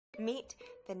Meet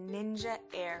the Ninja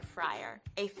Air Fryer,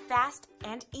 a fast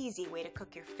and easy way to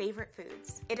cook your favorite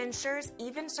foods. It ensures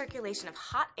even circulation of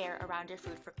hot air around your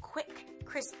food for quick,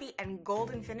 crispy, and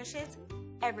golden finishes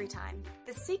every time.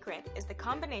 The secret is the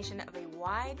combination of a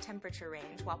wide temperature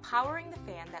range while powering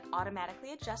the fan that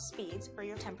automatically adjusts speeds for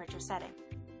your temperature setting.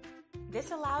 This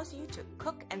allows you to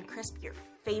cook and crisp your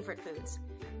favorite foods,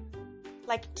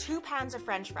 like 2 pounds of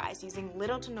French fries using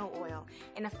little to no oil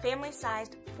in a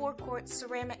family-sized 4-quart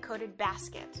ceramic-coated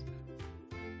basket.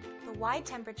 The wide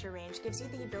temperature range gives you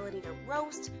the ability to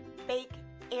roast, bake,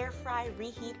 air fry,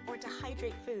 reheat, or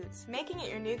dehydrate foods, making it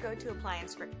your new go-to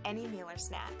appliance for any meal or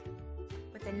snack.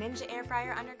 With the Ninja Air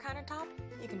Fryer on your countertop,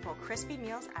 you can pull crispy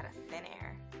meals out of thin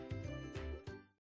air.